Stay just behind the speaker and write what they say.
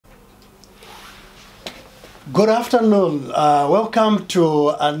Good afternoon. Welcome to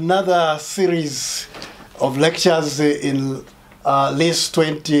another series of lectures in LIST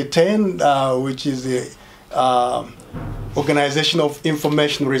 2010, which is the Organization of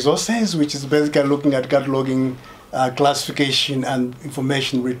Information Resources, which is basically looking at cataloging, classification, and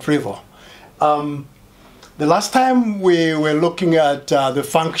information retrieval. The last time we were looking at the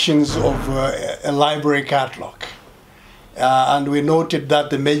functions of a library catalog. And we noted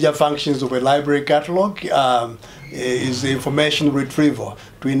that the major functions of a library catalog is information retrieval,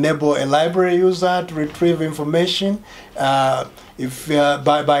 to enable a library user to retrieve information by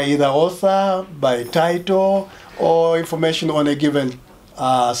either author, by title, or information on a given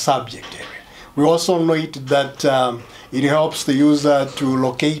subject area. We also noted that it helps the user to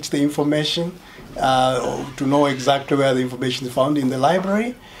locate the information, to know exactly where the information is found in the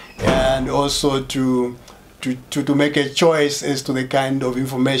library, and also to make a choice as to the kind of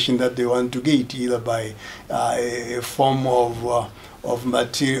information that they want to get, either by a form of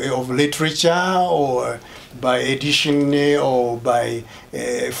material, of literature, or by edition, or by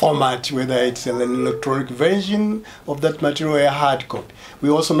format, whether it's an electronic version of that material or a hard copy.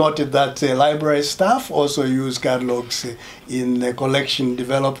 We also noted that library staff also use catalogs in collection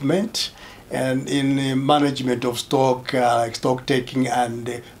development and in management of stock, like stock taking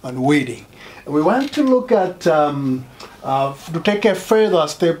and weeding. We want to look at, to take a further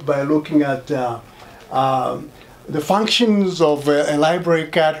step by looking at the functions of a library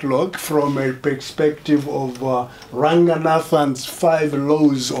catalog from a perspective of Ranganathan's 5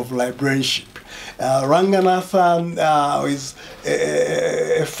 laws of librarianship. Ranganathan is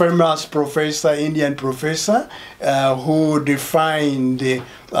a famous professor, Indian professor, who defined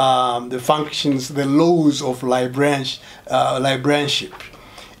the functions, the laws of librarianship.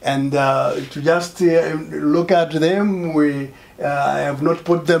 And to just look at them, I have not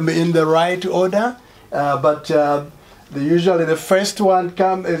put them in the right order, but usually the first one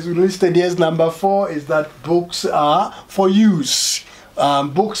is listed as number 4, is that books are for use.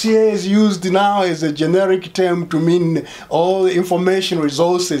 Books here is used now as a generic term to mean all the information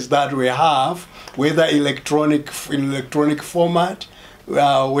resources that we have, whether in electronic format,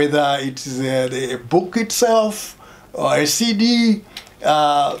 whether it's the book itself or a CD.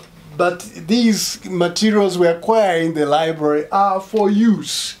 But these materials we acquire in the library are for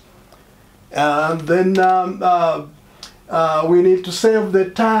use. And then we need to save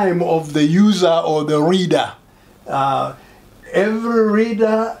the time of the user or the reader. Every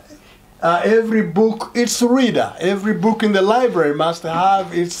reader, every book, its reader. Every book in the library must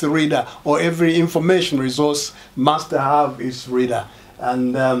have its reader, or every information resource must have its reader.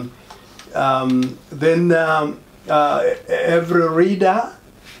 And every reader,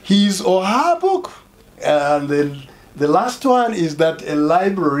 his or her book. And then the last one is that a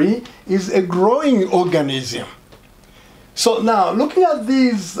library is a growing organism. So now, looking at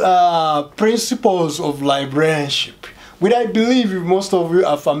these principles of librarianship, which I believe most of you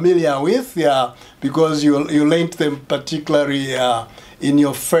are familiar with, because you learned them particularly in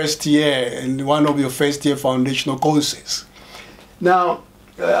your first year, in one of your first year foundational courses. Now,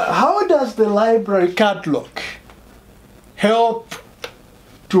 how does the library catalog help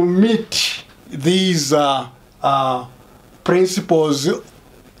to meet these principles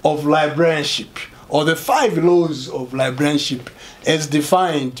of librarianship, or the 5 laws of librarianship as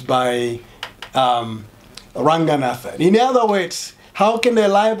defined by Ranganathan? In other words, how can a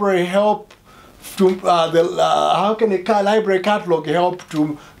library help to how can a library catalog help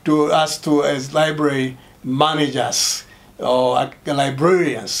to us as library managers or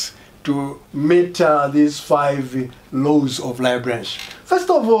librarians to meet these 5 laws of librarianship? First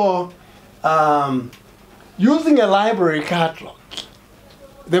of all, using a library catalog.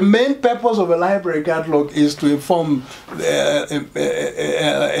 The main purpose of a library catalog is to inform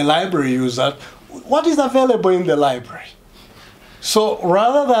a library user what is available in the library. So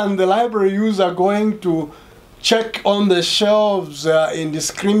rather than the library user going to check on the shelves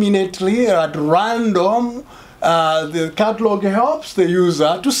indiscriminately at random, the catalog helps the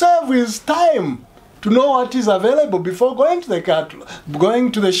user to save his time, to know what is available before going to the catalog,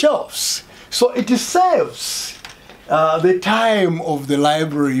 going to the shelves. So it saves the time of the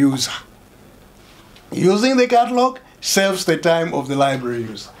library user. Using the catalog saves the time of the library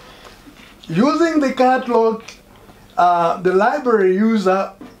user. Using the catalog, the library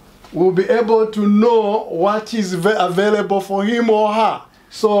user will be able to know what is available for him or her.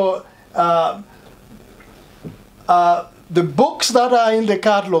 So the books that are in the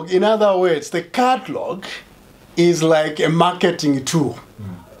catalog, in other words, the catalog is like a marketing tool.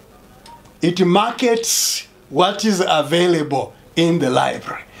 It markets what is available in the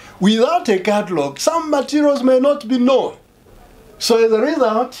library. Without a catalog, some materials may not be known. So as a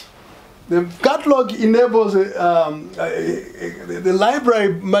result, the catalog enables the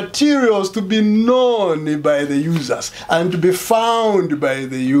library materials to be known by the users and to be found by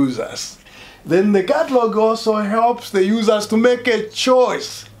the users. Then the catalog also helps the users to make a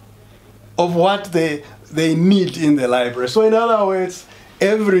choice of what they need in the library. So in other words,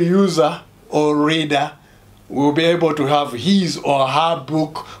 every user or reader will be able to have his or her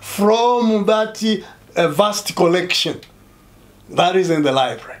book from that vast collection that is in the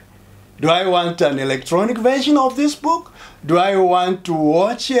library. Do I want an electronic version of this book? Do I want to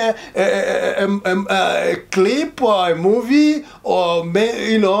watch a clip or a movie, or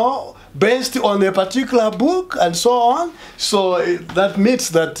based on a particular book and so on? So that means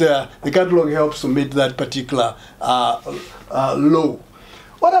that the catalog helps to meet that particular law.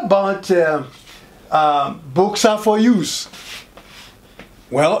 What about books are for use?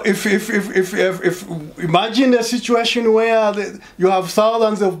 Well, if imagine a situation where you have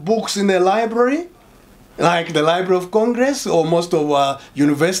thousands of books in a library, like the Library of Congress or most of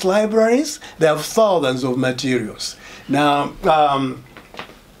university libraries, they have thousands of materials. Now,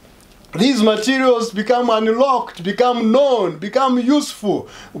 these materials become unlocked, become known, become useful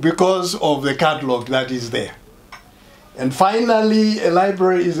because of the catalog that is there. And finally, a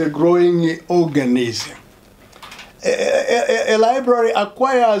library is a growing organism. A library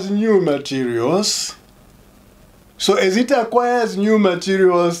acquires new materials. So as it acquires new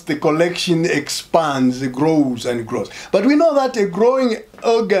materials, the collection expands, it grows and grows. But we know that a growing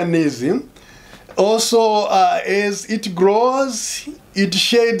organism also, as it grows, it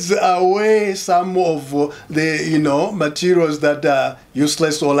shades away some of the materials that are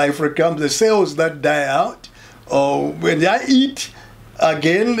useless or life recurrent, the cells that die out. Or when they eat,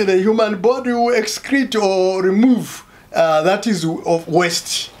 again, the human body will excrete or remove that is of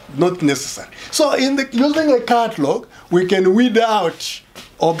waste, not necessary. So using a catalog, we can weed out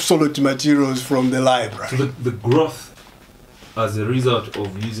obsolete materials from the library. So the growth as a result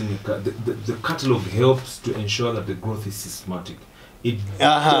of using the catalog helps to ensure that the growth is systematic. It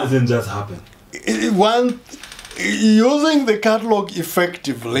doesn't just happen. Using the catalog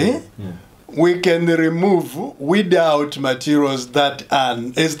effectively, we can weed out materials that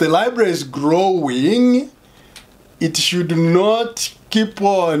as the library is growing, it should not keep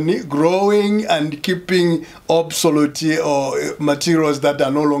on growing and keeping obsolete or materials that are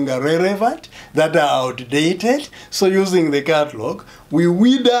no longer relevant, that are outdated. So using the catalog, we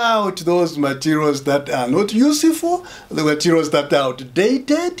weed out those materials that are not useful, the materials that are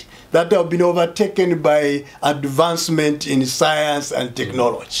outdated, that have been overtaken by advancement in science and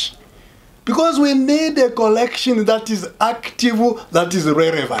technology. Because we need a collection that is active, that is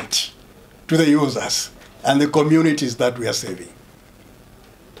relevant to the users and the communities that we are serving.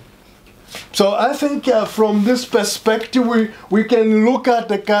 So I think from this perspective, we can look at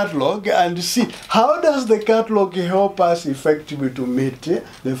the catalog and see how does the catalog help us effectively to meet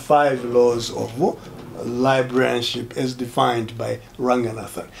the 5 laws of librarianship as defined by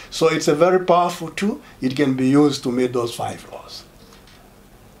Ranganathan. So it's a very powerful tool. It can be used to meet those 5 laws.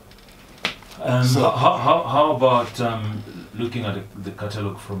 So how about looking at the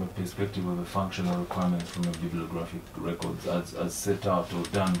catalog from a perspective of the functional requirements from a bibliographic records as set out or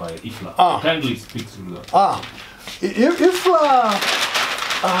done by IFLA? Kindly speak through that. IFLA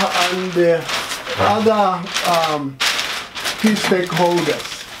and other key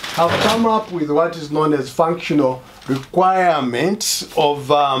stakeholders have come up with what is known as functional requirements of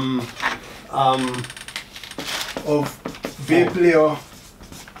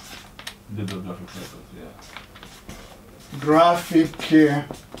Bibliographic records, graphic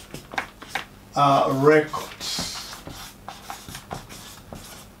records,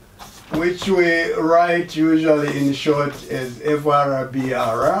 which we write usually in short as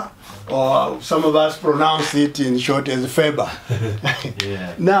FRBR, or some of us pronounce it in short as FEBA.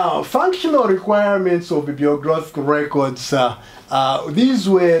 Now, functional requirements of bibliographic records, these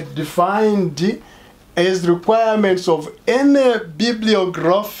were defined as requirements of any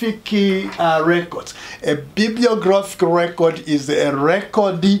bibliographic records. A bibliographic record is a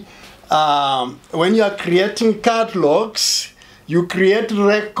record, when you are creating catalogs, you create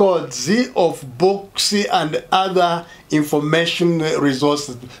records of books and other information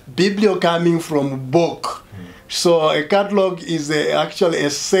resources. Biblio coming from book. So a catalog is actually a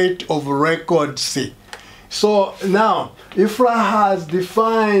set of records. So now, IFRA has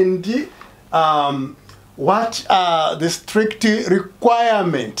defined what are the strict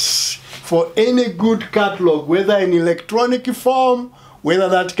requirements for any good catalog, whether in electronic form, whether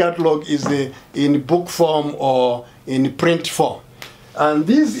that catalog is in book form or in print form. And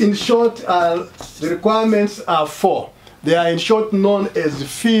these, in short, the requirements are 4. They are in short known as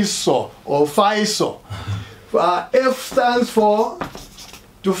FISO or FISO. F stands for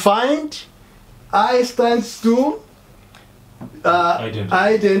to find, I stands to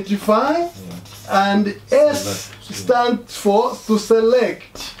identify, yeah. And S stands for to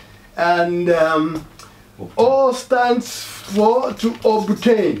select, and O stands for to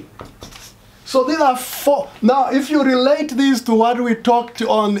obtain. So these are 4. Now, if you relate these to what we talked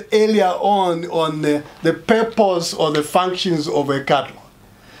on earlier on the purpose or the functions of a catalog.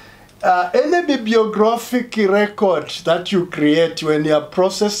 Any bibliographic record that you create when you are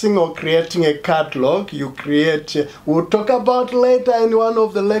processing or creating a catalog, you create, we'll talk about later in one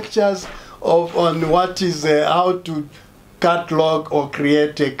of the lectures on what is how to catalog or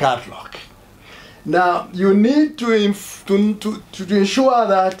create a catalog. Now, you need to ensure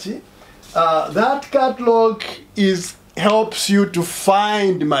that that catalog helps you to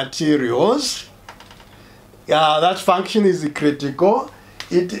find materials. That function is critical.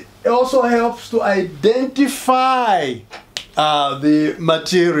 It also helps to identify the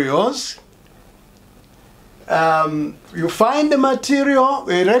materials. You find the material,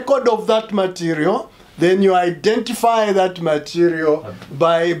 a record of that material, then you identify that material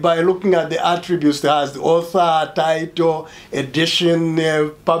by looking at the attributes as the author, title, edition,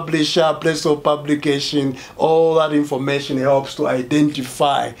 publisher, place of publication. All that information helps to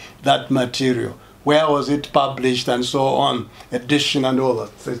identify that material. Where was it published and so on, edition and all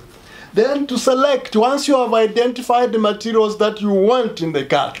that. Then to select, once you have identified the materials that you want in the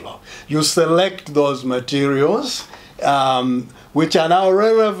catalog, you select those materials which are now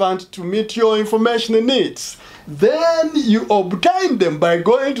relevant to meet your information needs. Then you obtain them by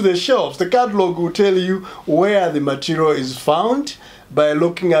going to the shelves. The catalog will tell you where the material is found by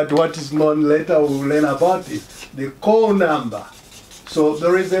looking at what is known later, we'll learn about it, the call number. So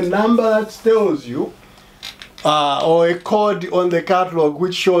there is a number that tells you, or a code on the catalog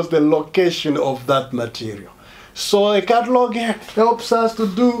which shows the location of that material. So a catalog helps us to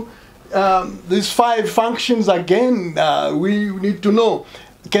do these 5 functions again. We need to know,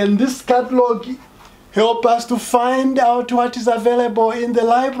 can this catalog help us to find out what is available in the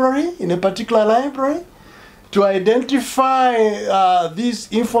library, in a particular library? To identify these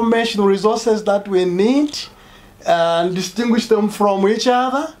information resources that we need and distinguish them from each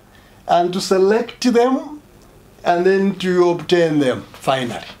other, and to select them, and then to obtain them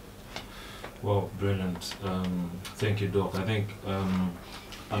finally. Well, brilliant. Thank you, Doc. I think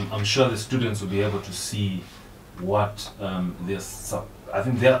I'm sure the students will be able to see what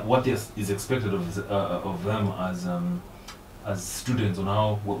what is expected of them as students, on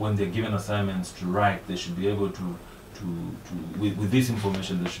how when they're given assignments to write, they should be able to with this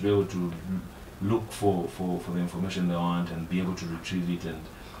information, they should be able to look for the information they want and be able to retrieve it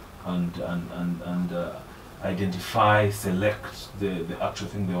and identify, select the actual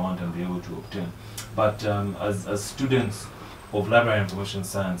thing they want and be able to obtain. But as students of library information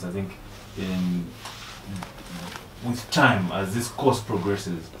science, I think with time, as this course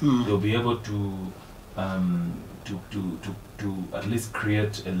progresses, they'll be able to at least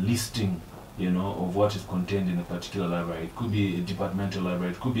create a listing, you know, of what is contained in a particular library. It could be a departmental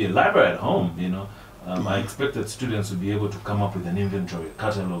library, it could be a library at home, you know. I expect that students will be able to come up with an inventory, a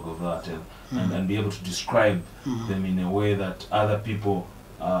catalog of that, and be able to describe them in a way that other people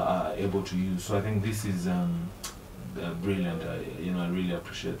are able to use. So I think this is brilliant. I really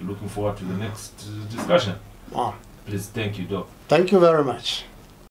appreciate it. Looking forward to the next discussion. Wow. Please, thank you, Doc. Thank you very much.